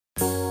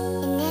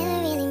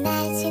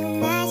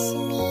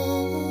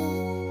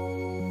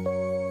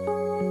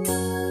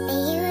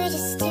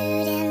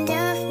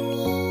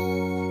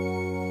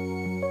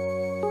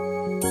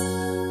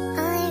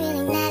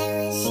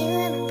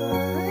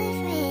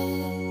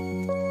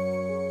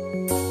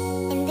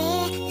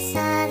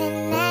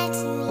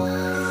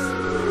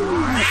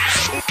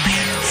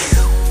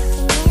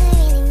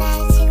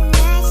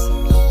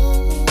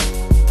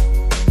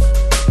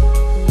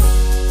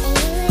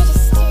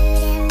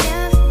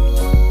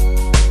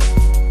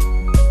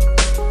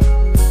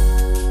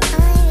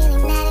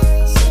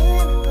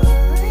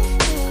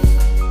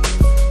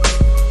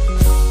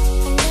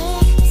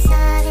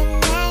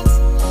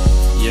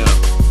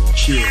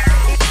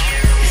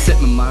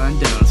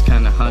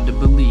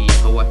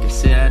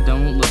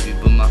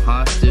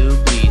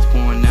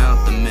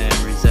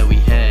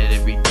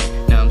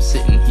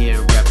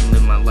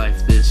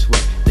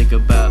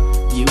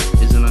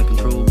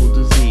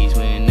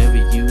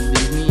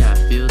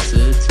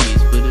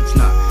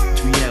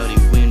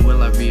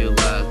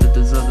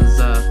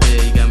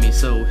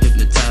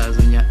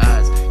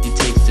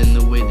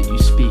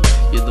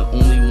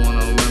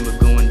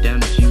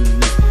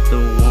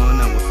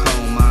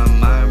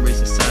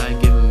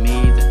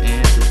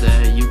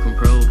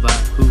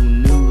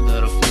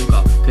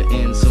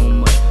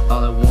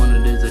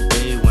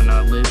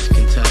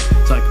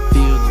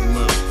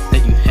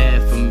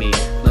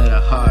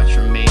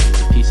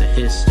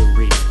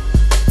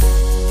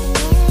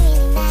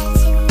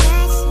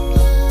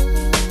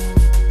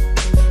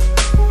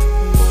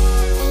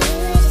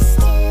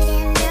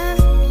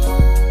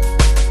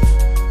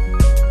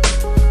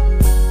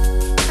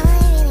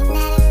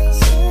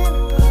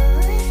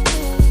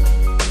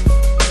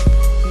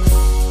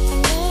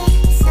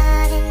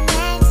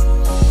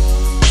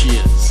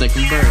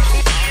second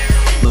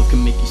verse. Love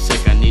can make you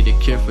sick, I need a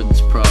cure for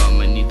this problem.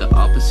 I need the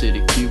opposite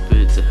of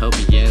Cupid to help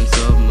me, yeah, and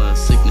solve my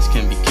sickness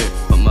can be cured,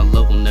 but my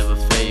love will never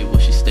fade.